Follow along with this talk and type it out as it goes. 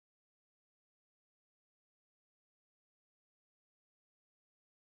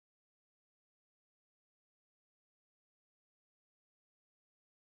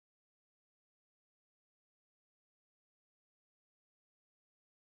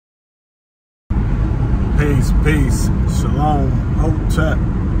Peace. Shalom. Hotep.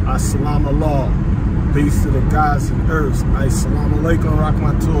 Assalamu alaikum. Peace to the gods and earths. Assalamu alaikum.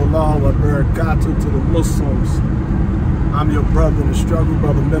 Rahmatullah wa barakatuh to the Muslims. I'm your brother in the struggle,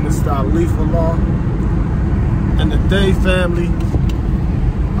 Brother Minister Alifullah. And today, family,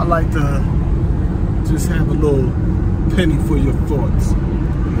 I like to just have a little penny for your thoughts. You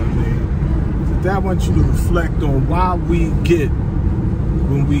know what I mean? Today I want you to reflect on why we get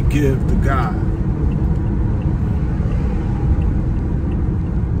when we give to God.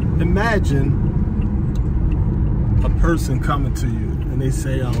 Imagine a person coming to you and they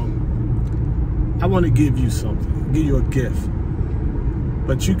say, I want to give you something, give you a gift,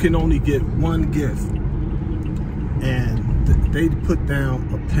 but you can only get one gift. And they put down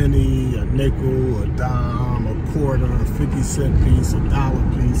a penny, a nickel, a dime, a quarter, a 50-cent piece, a dollar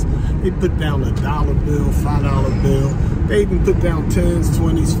piece. They put down a dollar bill, $5 bill. They even put down 10s,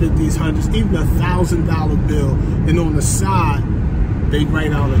 20s, 50s, 100s, even a $1,000 bill. And on the side, they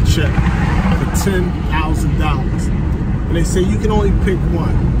write out a check for $10,000. And they say you can only pick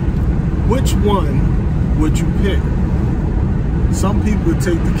one. Which one would you pick? Some people would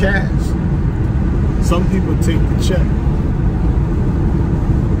take the cash. Some people take the check.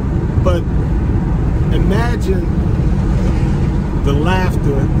 But imagine the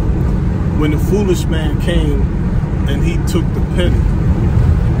laughter when the foolish man came and he took the penny.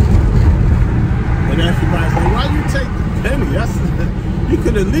 And everybody's like, why you take the penny? You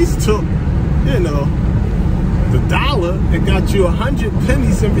could at least took, you know, the dollar and got you 100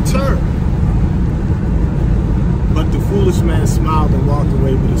 pennies in return. But the foolish man smiled and walked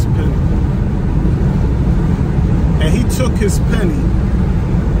away with his penny. And he took his penny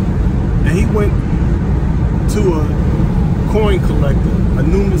and he went to a coin collector, a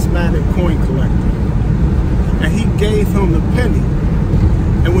numismatic coin collector. And he gave him the penny.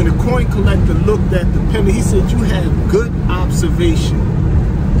 And when the coin collector looked at the penny, he said, you have good observation.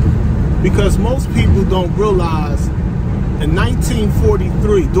 Because most people don't realize in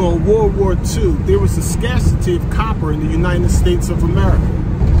 1943, during World War II, there was a scarcity of copper in the United States of America.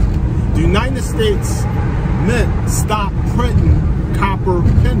 The United States Mint stopped printing copper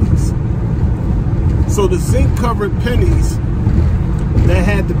pennies. So the zinc-covered pennies that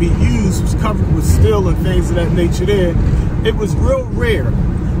had to be used was covered with steel and things of that nature there. It was real rare.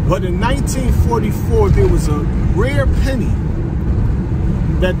 But in 1944, there was a rare penny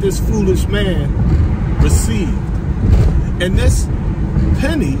that this foolish man received. And this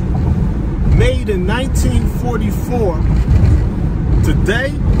penny, made in 1944,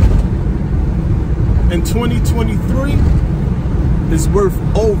 today, in 2023, is worth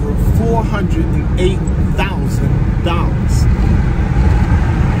over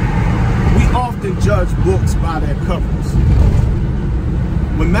 $408,000. We often judge books by their covers.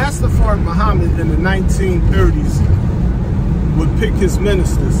 When Master Muhammad in the 1930s would pick his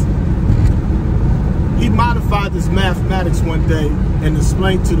ministers, he modified his mathematics one day and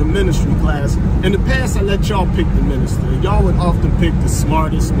explained to the ministry class. In the past, I let y'all pick the minister. Y'all would often pick the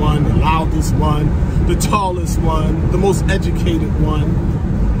smartest one, the loudest one, the tallest one, the most educated one,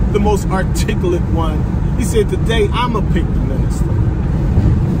 the most articulate one. He said, today I'm gonna pick the minister.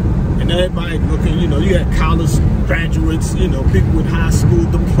 And everybody looking, you know, you had college graduates, you know, people with high school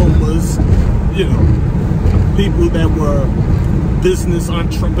diplomas, you know, people that were business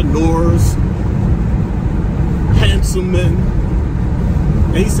entrepreneurs, handsome men.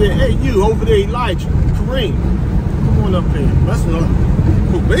 And he said, hey, you over there, Elijah, Kareem, come on up here. That's not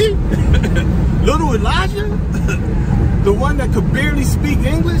who, me? Little Elijah? The one that could barely speak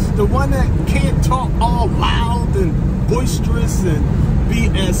English? The one that can't talk all loud and boisterous and be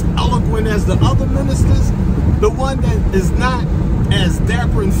as eloquent as the other ministers? The one that is not as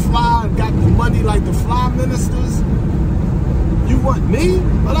dapper and fly and got the money like the fly ministers? You want me?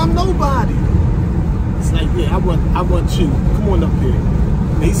 But I'm nobody. It's like, yeah, I want you. Come on up here.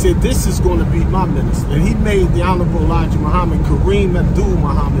 And he said, this is going to be my minister. And he made the Honorable Elijah Muhammad, Kareem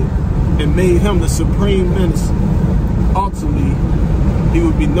Abdul-Muhammad, and made him the supreme minister. Ultimately, he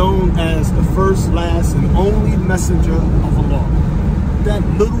would be known as the first, last, and only messenger of Allah. That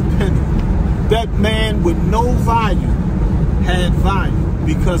little penny, that man with no value, had value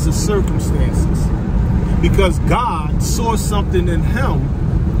because of circumstances. Because God saw something in him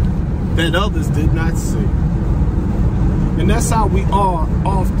that others did not see. And that's how we are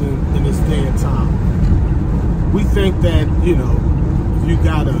often in this day and time. We think that, you know, you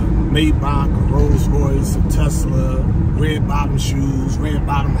got a Maybach, a Rolls Royce, a Tesla, red bottom shoes, red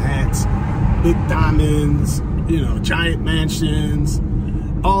bottom hats, big diamonds, you know, giant mansions,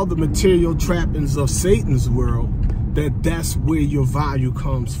 all the material trappings of Satan's world, that's where your value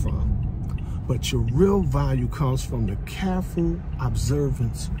comes from. but your real value comes from the careful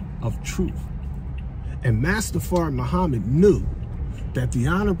observance of truth. And Master Fard Muhammad knew that the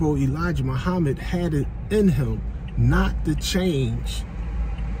Honorable Elijah Muhammad had it in him not to change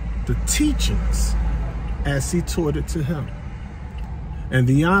the teachings as he taught it to him. And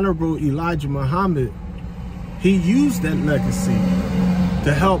the Honorable Elijah Muhammad, he used that legacy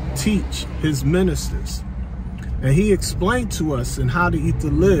to help teach his ministers. And he explained to us in How to Eat to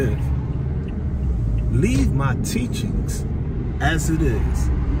Live, leave my teachings as it is.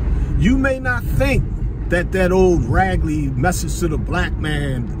 You may not think that that old raggedy message to the black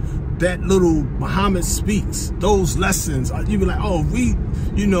man, that little Muhammad speaks, those lessons, you be like, oh,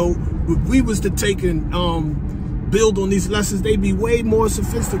 if we was to take and build on these lessons, they'd be way more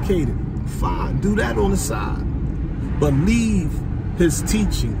sophisticated. Fine, do that on the side. But leave his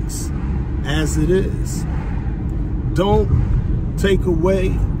teachings as it is. Don't take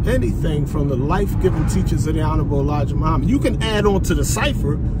away anything from the life-giving teachings of the Honorable Elijah Muhammad. You can add on to the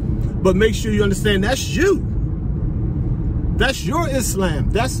cipher, but make sure you understand that's you. That's your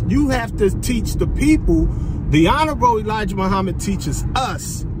Islam. You have to teach the people. The Honorable Elijah Muhammad teaches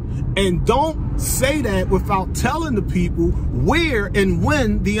us. And don't say that without telling the people where and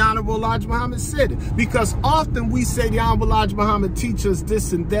when the Honorable Elijah Muhammad said it. Because often we say the Honorable Elijah Muhammad teaches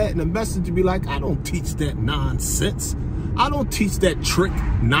this and that, and the messenger be like, I don't teach that nonsense. I don't teach that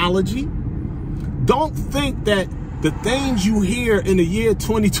tricknology. Don't think that the things you hear in the year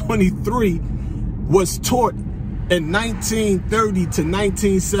 2023 was taught in 1930 to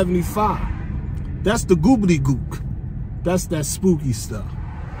 1975. That's the goobly-gook. That's that spooky stuff.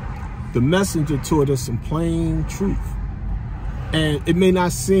 The messenger taught us some plain truth. And it may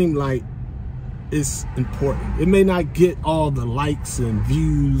not seem like it's important. It may not get all the likes and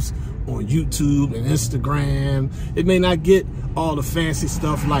views on YouTube and Instagram. It may not get all the fancy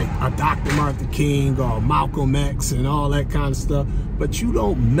stuff like a Dr. Martin King or Malcolm X and all that kind of stuff. But you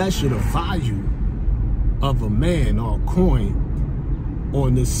don't measure the value of a man or a coin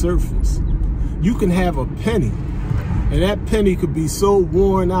on this surface. You can have a penny, and that penny could be so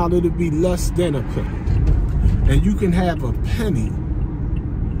worn out, it'll be less than a penny. And you can have a penny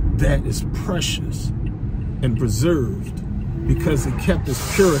that is precious and preserved because it kept its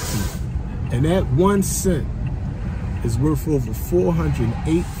purity. And that 1 cent is worth over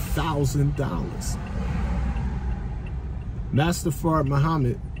 $408,000. Master Fard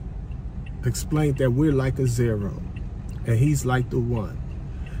Muhammad explained that we're like a zero, and he's like the one.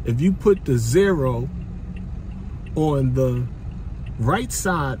 If you put the zero on the right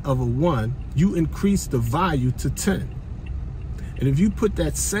side of a 1, you increase the value to 10. And if you put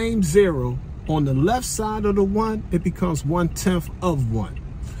that same 0 on the left side of the 1, it becomes 1/10 of 1.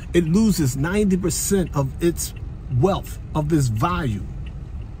 It loses 90% of its wealth, of its value,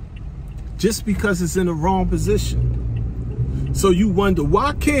 just because it's in the wrong position. So you wonder,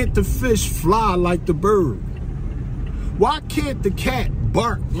 why can't the fish fly like the bird? Why can't the cat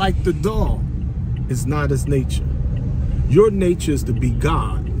bark like the dog? It's not his nature. Your nature is to be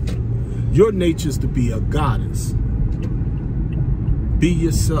God. Your nature is to be a goddess. Be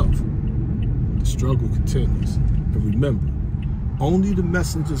yourself. The struggle continues. And remember, only the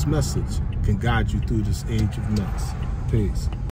messenger's message can guide you through this age of mess. Peace.